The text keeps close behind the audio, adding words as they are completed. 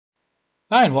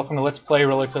Hi, and welcome to Let's Play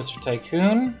Roller Coaster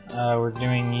Tycoon. We're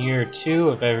doing year 2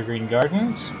 of Evergreen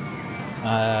Gardens.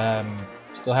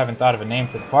 Still haven't thought of a name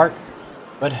for the park,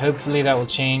 but hopefully that will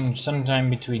change sometime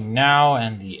between now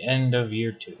and the end of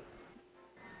year 2.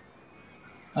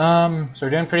 So we're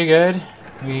doing pretty good.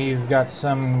 We've got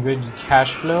some good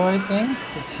cash flow, I think.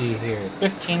 Let's see here,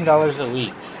 $15 a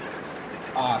week.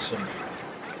 Awesome.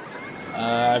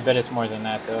 I bet it's more than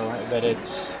that, though. I bet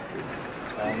it's...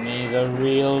 Tell me the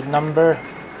real number.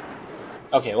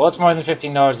 Okay, well, it's more than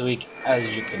 $15 a week, as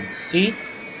you can see.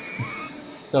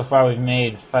 So far, we've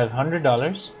made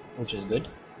 $500, which is good.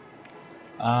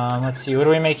 Let's see, what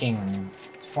are we making?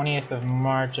 20th of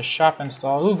March, a shop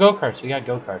install. Ooh, go-karts. We got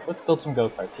go-karts. Let's build some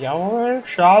go-karts. Yeah,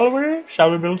 shall we? Shall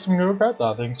we build some go-karts?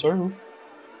 I think so.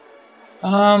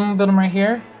 Build them right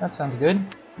here. That sounds good.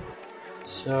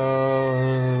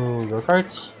 So,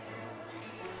 go-karts.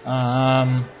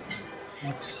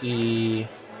 Let's see.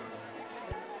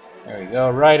 There we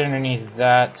go, right underneath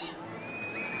that.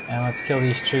 And let's kill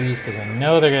these trees because I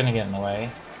know they're going to get in the way.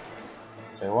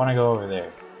 So I want to go over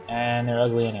there. And they're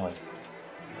ugly anyways.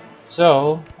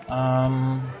 So,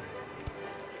 I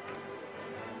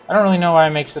don't really know why I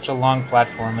make such a long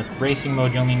platform. With racing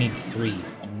mode, you only need 3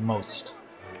 at most.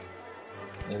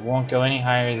 It won't go any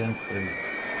higher than 3.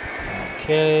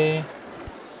 Okay.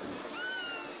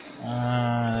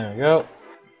 There we go.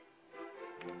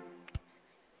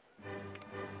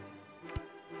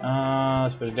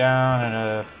 Let's put it down and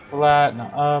a flat and a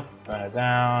up and a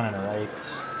down and a right.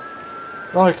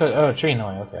 Roller coaster. Oh, tree in the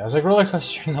way. Okay, I was like roller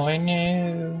coaster in the way.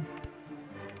 No.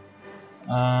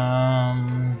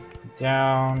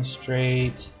 Down,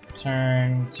 straight,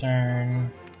 turn,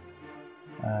 turn.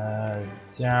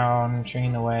 Down, tree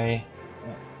in the way.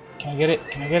 Can I get it?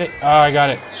 Can I get it? Oh, I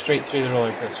got it. Straight through the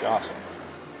roller coaster. Awesome.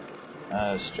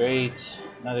 Straight.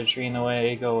 Another tree in the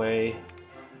way. Go away.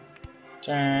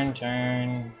 Turn,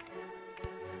 turn,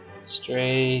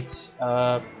 straight,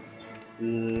 up,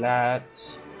 flat,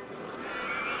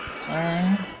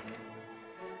 turn,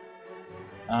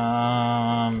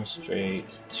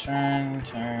 straight, turn,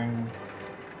 turn,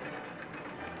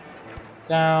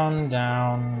 down,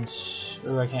 down,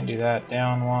 ooh, I can't do that,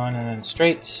 down one, and then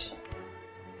straight.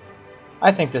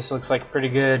 I think this looks like a pretty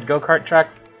good go-kart track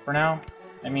for now.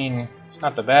 I mean, it's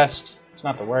not the best, it's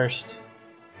not the worst,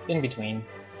 in between.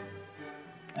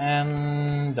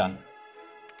 And done.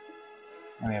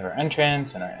 And we have our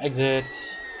entrance and our exit.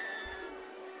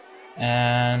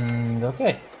 And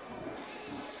okay.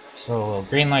 So we'll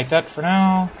green light that for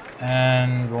now.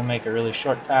 And we'll make a really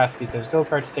short path because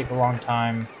go-karts take a long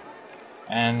time.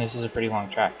 And this is a pretty long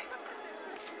track.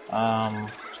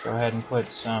 Let's go ahead and put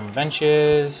some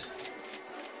benches.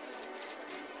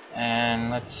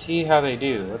 And let's see how they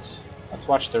do. Let's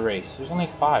watch the race. There's only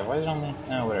 5. Why is it only...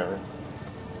 Oh, whatever.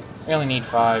 We only need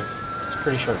 5. It's a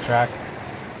pretty short track.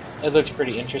 It looks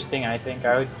pretty interesting, I think.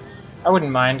 I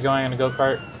wouldn't mind going on a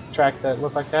go-kart track that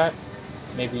looked like that.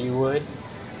 Maybe you would.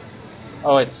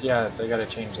 Oh, I gotta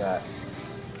change that.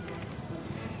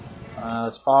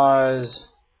 Let's pause.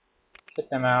 Get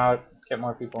them out. Get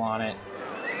more people on it.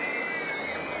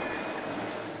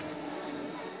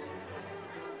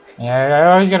 Yeah,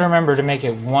 I always gotta remember to make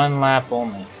it 1 lap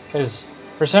only. Because,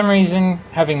 for some reason,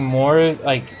 having more,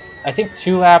 like... I think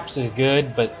 2 laps is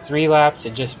good, but 3 laps,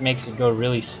 it just makes it go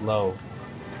really slow.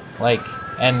 Like,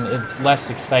 and it's less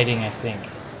exciting, I think.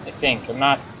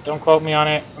 Don't quote me on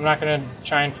it. I'm not gonna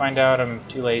try and find out. I'm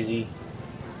too lazy.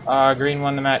 Green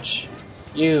won the match.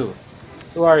 You.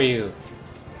 Who are you?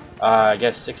 I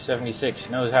guess 676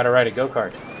 knows how to ride a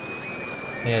go-kart.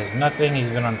 He has nothing.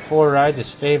 He's been on 4 rides. His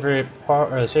favorite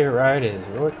ride is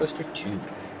Roller Coaster 2.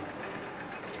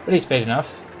 But he's paid enough.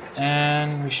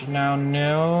 And we should now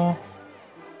know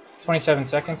 27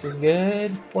 seconds is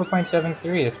good.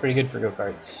 4.73, that's pretty good for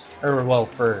go-karts. Or, well,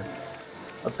 for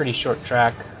a pretty short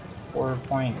track.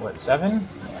 4.7?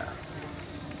 Yeah.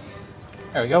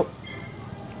 There we go.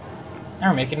 Now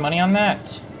we're making money on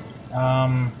that.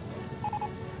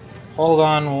 Hold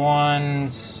on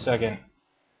 1 second.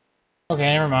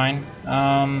 Okay, never mind.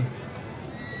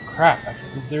 Crap.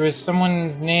 There was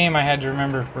someone's name I had to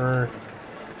remember for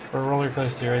a roller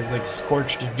coaster. It's like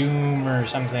Scorched Doom or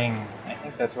something. I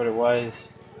think that's what it was.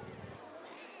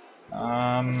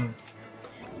 Yeah,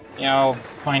 I'll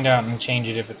find out and change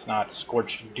it if it's not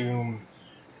Scorched Doom.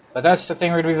 But that's the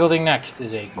thing we're going to be building next,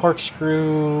 is a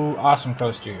corkscrew awesome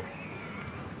coaster.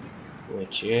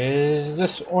 Which is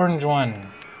this orange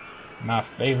one. My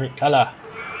favorite color.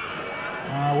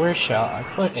 Where shall I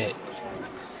put it?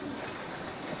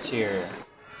 It's here.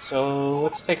 So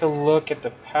let's take a look at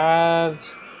the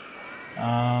paths.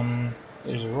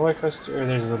 There's a roller coaster, or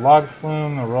there's a log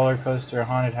flume, a roller coaster, a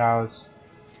haunted house.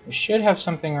 We should have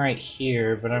something right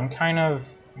here, but I'm kind of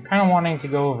wanting to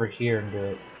go over here and do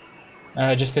it.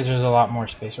 Just because there's a lot more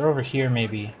space. Or over here,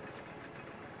 maybe.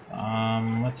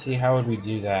 Let's see, how would we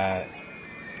do that?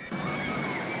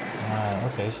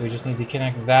 Okay, so we just need to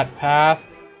connect that path,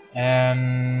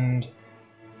 and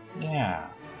yeah.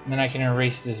 And then I can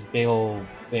erase this big old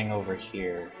thing over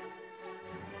here.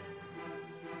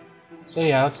 So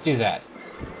yeah, let's do that.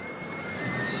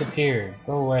 Disappear.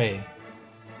 Go away.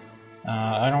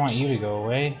 I don't want you to go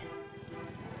away,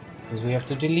 because we have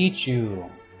to delete you.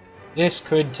 This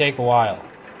could take a while.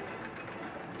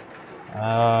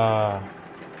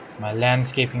 My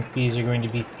landscaping fees are going to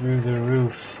be through the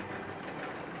roof.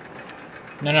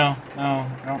 No, I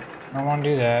don't want to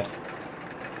do that.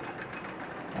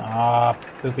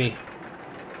 Poopy.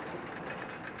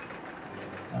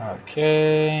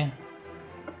 Okay.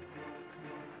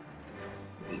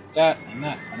 Delete that, and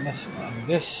that, and this, and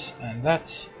this, and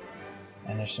that.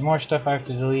 And there's some more stuff I have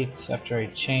to delete after I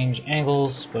change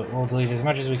angles, but we'll delete as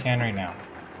much as we can right now.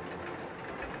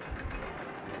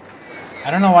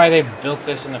 I don't know why they built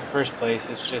this in the first place.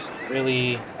 It's just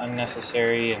really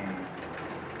unnecessary and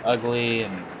ugly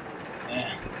and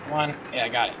come on. Yeah, I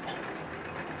got it.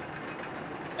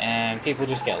 And people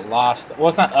just get lost. Well,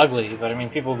 it's not ugly, but I mean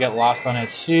people get lost on it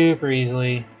super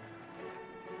easily.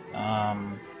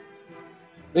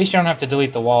 At least you don't have to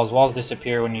delete the walls. Walls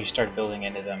disappear when you start building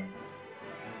into them.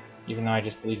 Even though I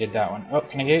just deleted that one. Oh,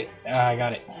 can I get it? I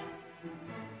got it.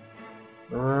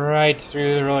 Right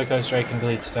through the roller coaster I can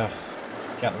delete stuff.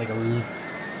 Got like a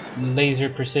laser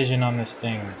precision on this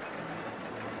thing.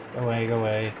 Go away, go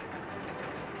away.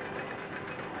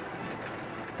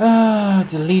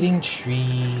 Deleting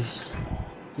trees.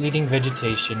 Deleting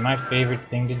vegetation. My favorite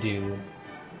thing to do.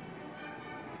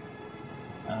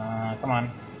 Come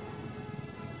on.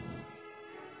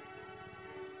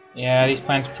 Yeah, these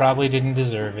plants probably didn't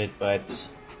deserve it, but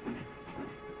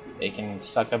they can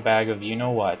suck a bag of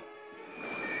you-know-what.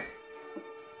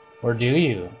 Or do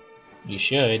you? You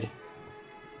should.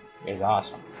 It's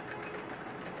awesome.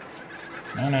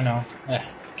 No.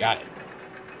 Got it.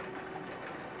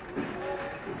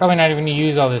 Probably not even going to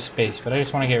use all this space, but I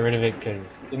just want to get rid of it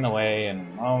because it's in the way,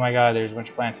 and oh my god, there's a bunch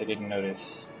of plants I didn't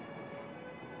notice.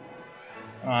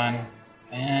 Come on.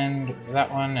 And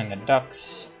that one, and the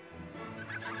ducks.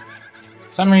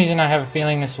 For some reason I have a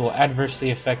feeling this will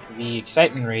adversely affect the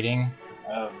excitement rating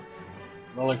of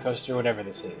roller coaster, whatever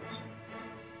this is.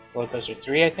 Roller coaster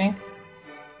 3, I think?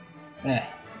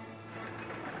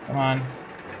 Come on.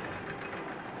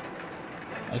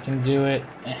 I can do it.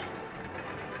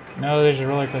 No, there's a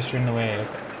roller coaster in the way.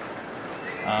 Okay.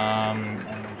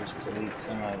 And we'll just delete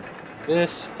some of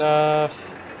this stuff.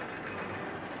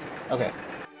 Okay.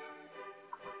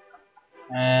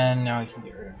 And now we can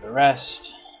get rid of the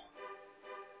rest.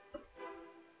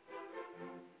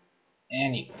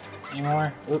 And you. Any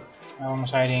more? Oop, that one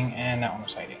was hiding, and that one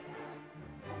was hiding.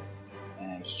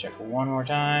 And just check one more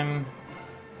time.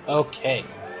 Okay.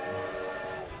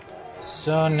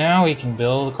 So now we can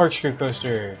build a corkscrew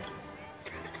coaster.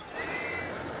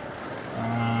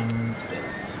 Let's build.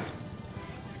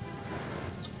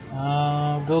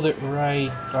 Build it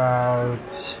right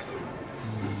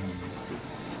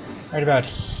about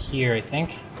here, I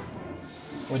think.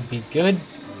 Would be good.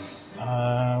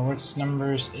 What's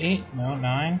numbers 8? No,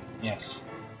 9? Yes.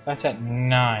 That's at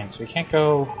 9, so we can't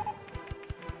go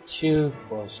too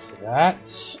close to that.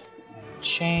 And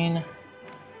chain,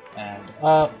 and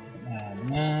up,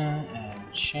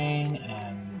 and chain,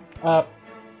 and up.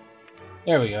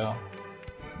 There we go.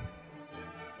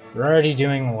 We're already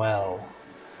doing well.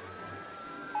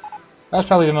 That's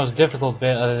probably the most difficult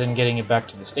bit other than getting it back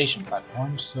to the station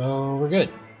platform, so we're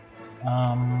good.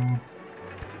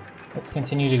 Let's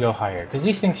continue to go higher, because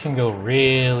these things can go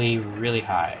really, really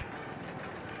high.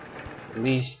 At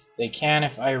least they can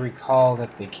if I recall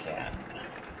that they can.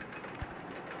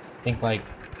 I think like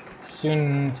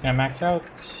soon it's gonna max out.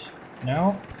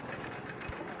 No?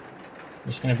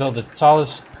 We're just gonna build the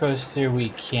tallest coaster we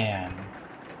can.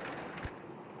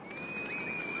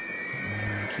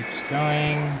 And it keeps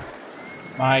going.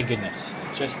 My goodness,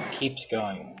 it just keeps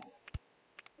going.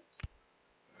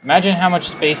 Imagine how much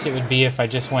space it would be if I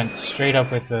just went straight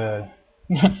up with the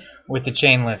with the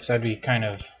chain lifts. That'd be kind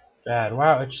of bad.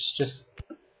 Wow, it's just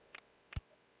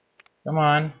come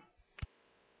on.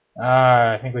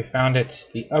 I think we found it.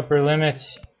 The upper limit.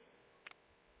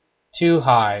 Too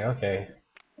high. Okay.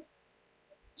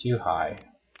 Too high.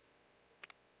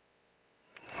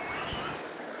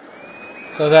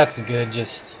 So that's good.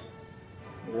 Just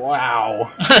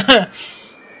wow.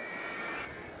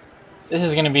 This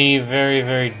is going to be very,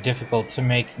 very difficult to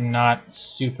make not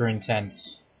super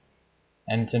intense.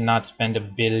 And to not spend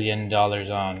 $1 billion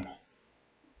on.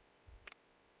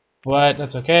 But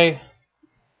that's okay.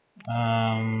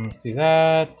 Do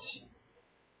that.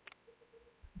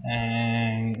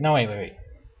 And no, wait.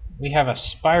 We have a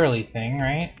spirally thing,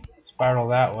 right? Spiral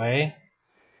that way.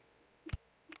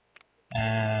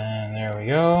 And there we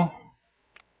go.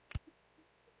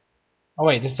 Oh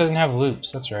wait, this doesn't have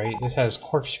loops. That's right. This has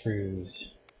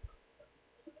corkscrews.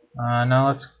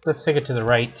 No, let's take it to the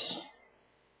right.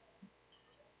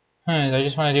 Do I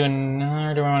just want to do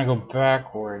or do I want to go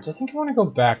backwards? I think I want to go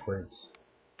backwards.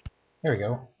 There we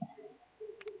go.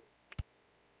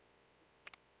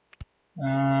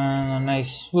 A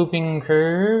nice swooping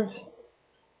curve.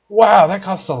 Wow, that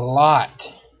cost a lot.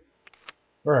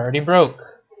 We're already broke.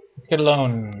 Let's get a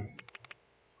loan.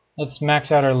 Let's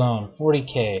max out our loan.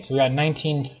 40k. So we got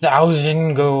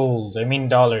 19,000 gold. I mean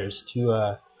dollars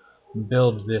to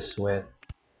build this with.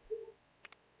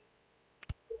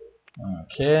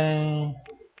 Okay.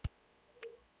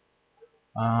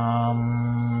 No,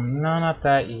 not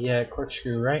that yet.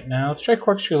 Corkscrew right now. Let's try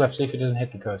corkscrew left, see if it doesn't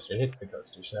hit the coaster. It hits the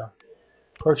coaster, so.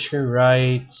 Corkscrew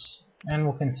right, and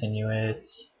we'll continue it.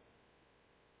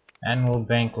 And we'll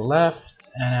bank left,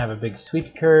 and have a big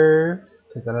sweep curve,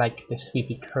 because I like the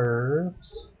sweepy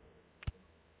curves.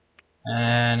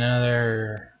 And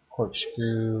another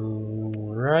corkscrew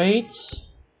right.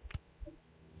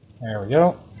 There we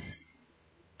go.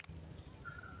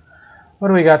 What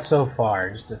do we got so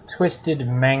far? Just a twisted,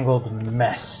 mangled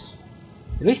mess.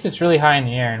 At least it's really high in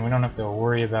the air and we don't have to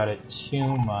worry about it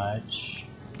too much.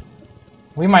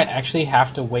 We might actually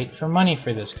have to wait for money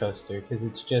for this coaster because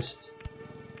it's just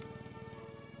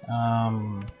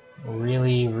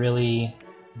really, really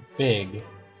big.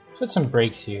 Let's put some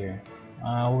brakes here.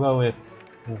 We'll go with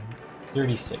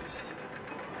 36.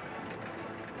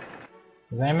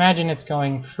 Because I imagine it's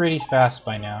going pretty fast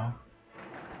by now.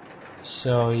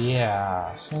 So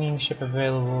yeah, swinging ship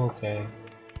available, okay.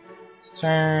 Let's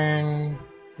turn,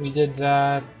 we did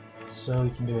that, so we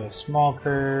can do a small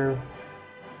curve.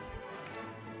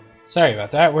 Sorry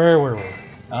about that, where were we?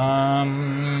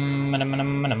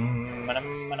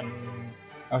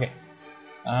 Okay.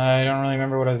 I don't really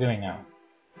remember what I was doing now.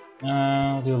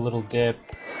 I'll do a little dip.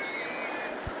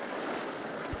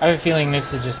 I have a feeling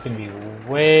this is just going to be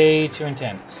way too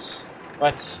intense.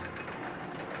 But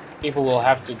people will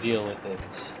have to deal with it.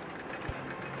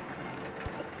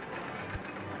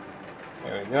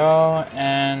 There we go,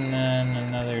 and then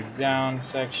another down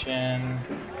section.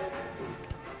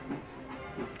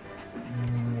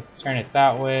 Let's turn it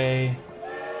that way.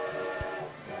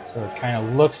 So it kind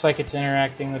of looks like it's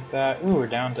interacting with that. Ooh, we're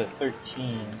down to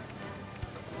 13.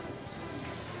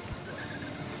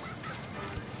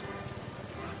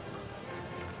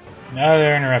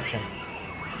 Another interruption.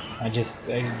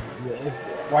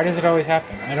 Why does it always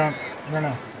happen? I don't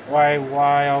know.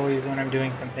 Why always when I'm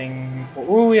doing something...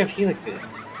 Ooh, we have helixes.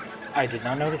 I did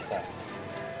not notice that.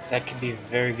 That could be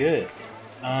very good.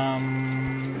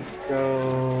 Let's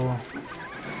go...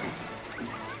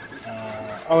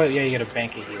 oh, yeah, you gotta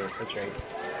bank a helix, that's right.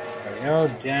 There we go,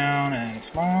 down and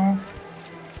small.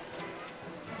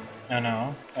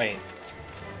 No, wait.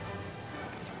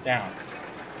 Down.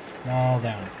 Small,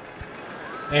 down.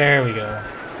 There we go.